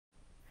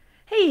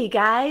Hey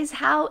guys,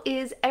 how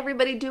is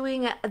everybody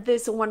doing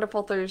this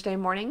wonderful Thursday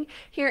morning?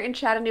 Here in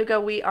Chattanooga,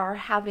 we are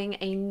having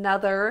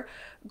another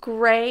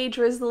gray,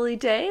 drizzly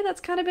day. That's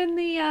kind of been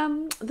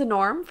the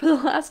norm for the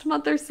last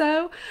month or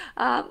so.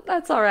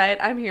 That's all right.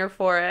 I'm here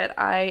for it.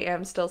 I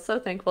am still so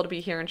thankful to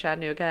be here in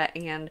Chattanooga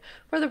and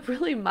for the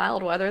really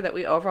mild weather that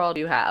we overall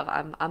do have.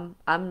 I'm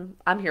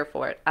here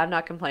for it. I'm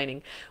not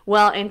complaining.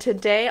 Well, and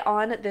today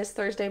on this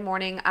Thursday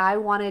morning, I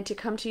wanted to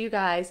come to you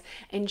guys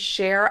and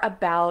share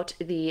about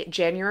the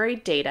January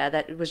data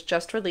that was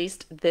just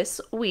released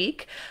this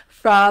week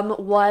from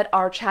what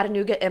our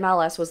Chattanooga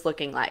MLS was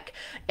looking like.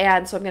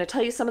 And so I'm going to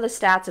tell you some of the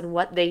stats and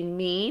what they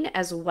mean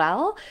as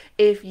well.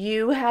 If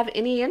you have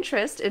any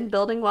interest in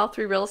building wealth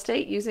through real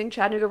estate using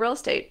Chattanooga real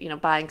estate,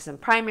 buying some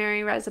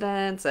primary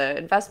residence,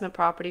 investment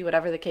property,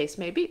 whatever the case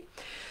may be.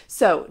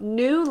 So,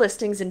 new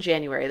listings in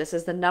January. This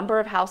is the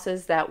number of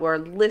houses that were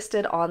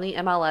listed on the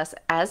MLS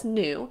as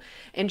new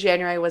in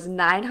January was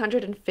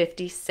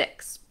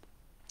 956.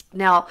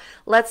 Now,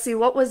 let's see,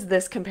 what was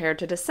this compared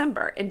to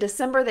December? In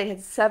December, they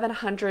had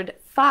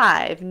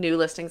 705 new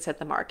listings hit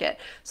the market.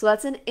 So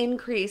that's an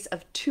increase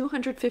of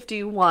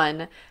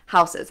 251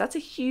 houses. That's a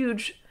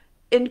huge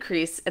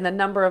increase in the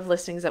number of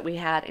listings that we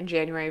had in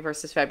January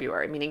versus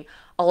February, meaning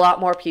a lot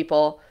more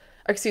people,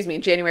 or excuse me,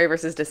 January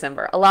versus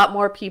December. A lot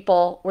more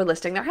people were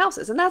listing their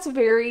houses. And that's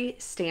very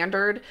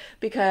standard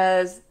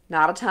because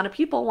not a ton of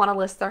people want to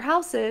list their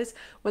houses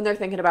when they're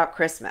thinking about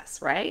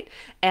Christmas, right?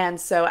 And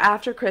so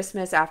after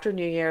Christmas, after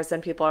New Year's, then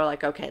people are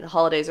like, okay, the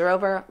holidays are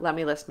over, let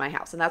me list my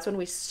house. And that's when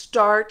we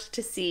start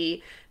to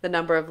see the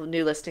number of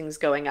new listings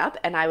going up.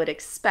 And I would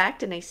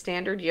expect in a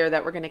standard year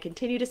that we're going to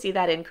continue to see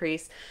that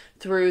increase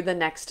through the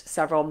next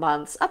several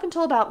months, up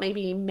until about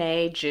maybe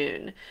May,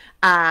 June.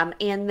 And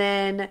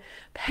then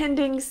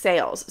pending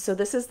sales. So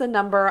this is the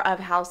number of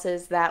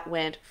houses that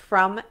went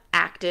from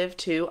active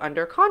to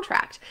under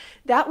contract.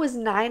 That was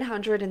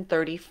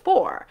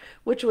 934,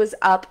 which was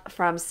up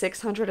from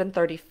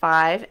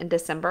 635 in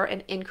December,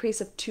 an increase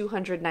of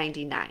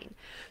 299.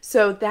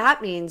 So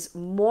that means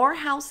more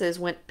houses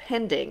went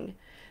pending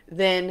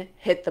than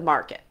hit the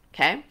market,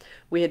 okay?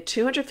 We had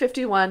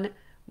 251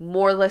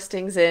 more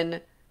listings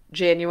in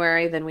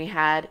January than we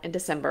had in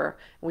December.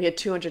 We had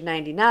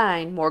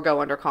 299 more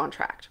go under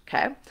contract,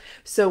 okay?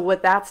 So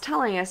what that's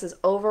telling us is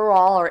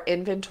overall our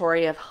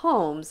inventory of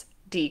homes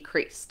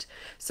decreased.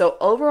 So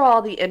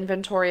overall the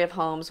inventory of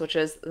homes, which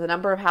is the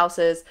number of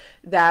houses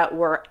that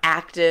were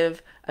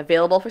active,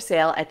 available for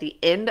sale at the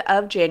end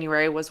of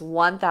January, was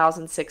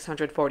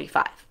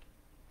 1,645.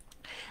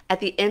 At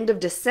the end of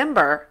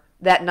December,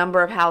 that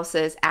number of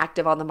houses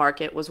active on the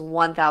market was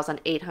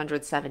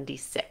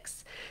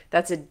 1,876.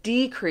 That's a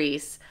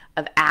decrease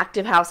of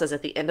active houses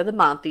at the end of the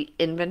month, the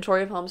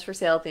inventory of homes for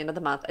sale at the end of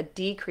the month, a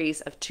decrease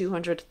of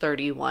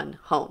 231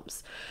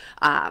 homes.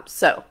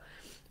 So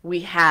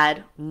we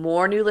had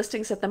more new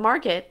listings at the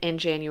market in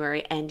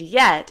January, and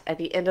yet at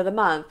the end of the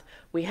month,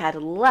 we had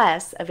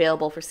less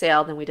available for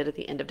sale than we did at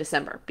the end of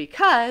December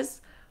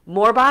because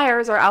more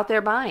buyers are out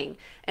there buying.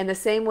 In the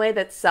same way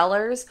that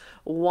sellers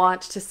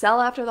want to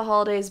sell after the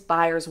holidays,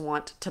 buyers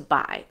want to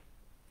buy.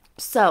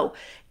 So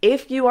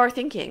if you are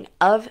thinking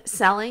of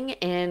selling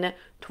in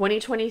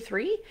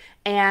 2023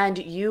 and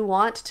you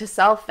want to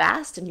sell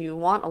fast and you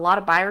want a lot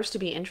of buyers to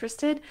be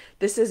interested,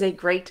 this is a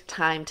great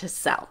time to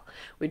sell.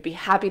 We'd be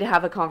happy to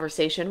have a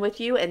conversation with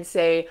you and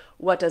say,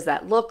 what does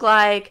that look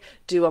like?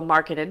 Do a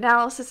market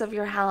analysis of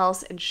your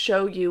house and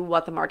show you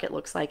what the market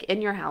looks like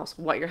in your house,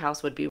 what your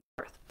house would be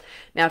worth.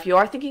 Now, if you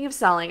are thinking of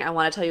selling, I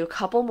want to tell you a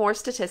couple more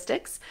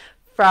statistics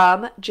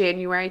from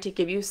January to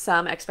give you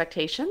some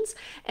expectations.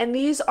 And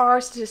these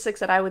are statistics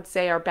that I would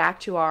say are back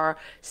to our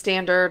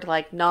standard,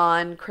 like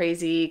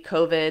non-crazy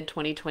COVID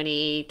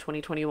 2020,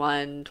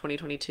 2021,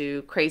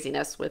 2022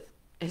 craziness with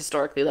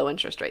historically low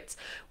interest rates.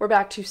 We're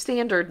back to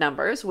standard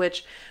numbers,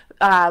 which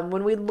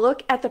when we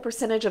look at the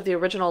percentage of the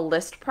original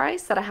list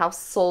price that a house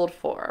sold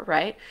for,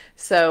 right?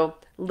 So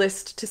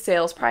list to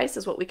sales price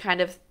is what we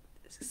kind of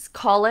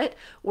call it.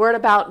 We're at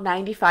about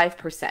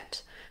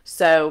 95%.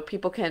 So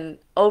people can,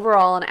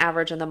 overall on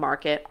average in the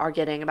market, are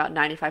getting about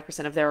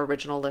 95% of their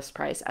original list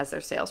price as their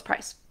sales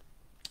price.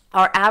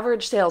 Our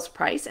average sales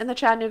price in the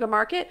Chattanooga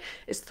market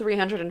is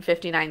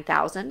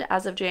 $359,000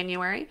 as of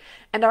January,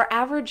 and our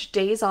average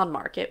days on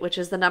market, which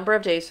is the number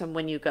of days from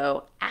when you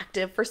go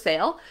active for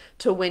sale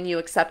to when you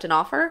accept an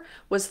offer,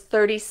 was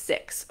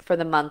 36 for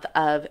the month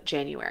of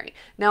January.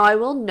 Now, I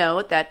will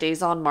note that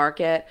days on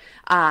market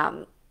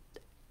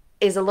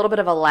is a little bit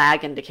of a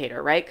lag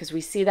indicator, right? Because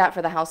we see that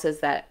for the houses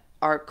that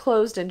are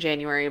closed in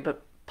January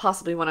but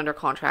possibly went under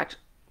contract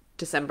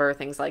December,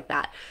 things like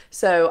that.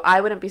 So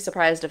I wouldn't be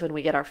surprised if when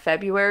we get our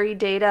February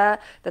data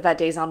that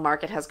days on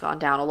market has gone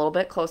down a little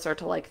bit closer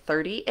to like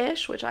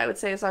 30-ish, which I would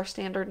say is our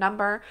standard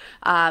number,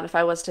 if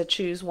I was to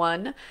choose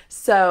one.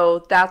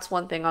 So that's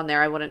one thing on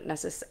there. I wouldn't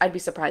necessarily, I'd be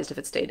surprised if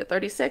it stayed at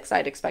 36.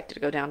 I'd expect it to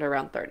go down to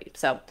around 30.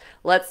 So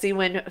let's see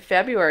when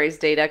February's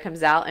data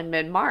comes out in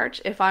mid-March,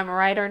 if I'm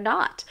right or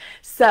not.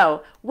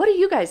 So what do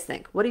you guys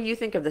think? What do you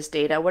think of this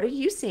data? What are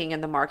you seeing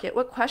in the market?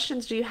 What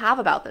questions do you have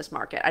about this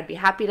market? I'd be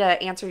happy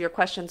to answer your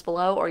questions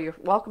below, or you're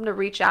welcome to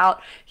reach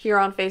out here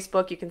on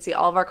Facebook. You can see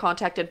all of our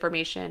contact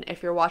information.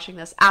 If you're watching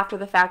this after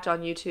the fact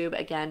on YouTube,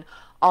 again,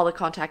 all the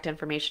contact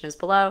information is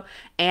below.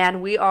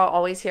 And we are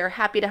always here,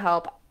 happy to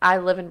help. I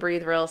live and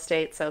breathe real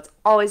estate, so it's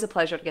always a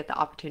pleasure to get the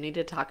opportunity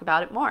to talk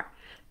about it more.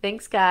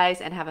 Thanks, guys,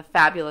 and have a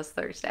fabulous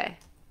Thursday.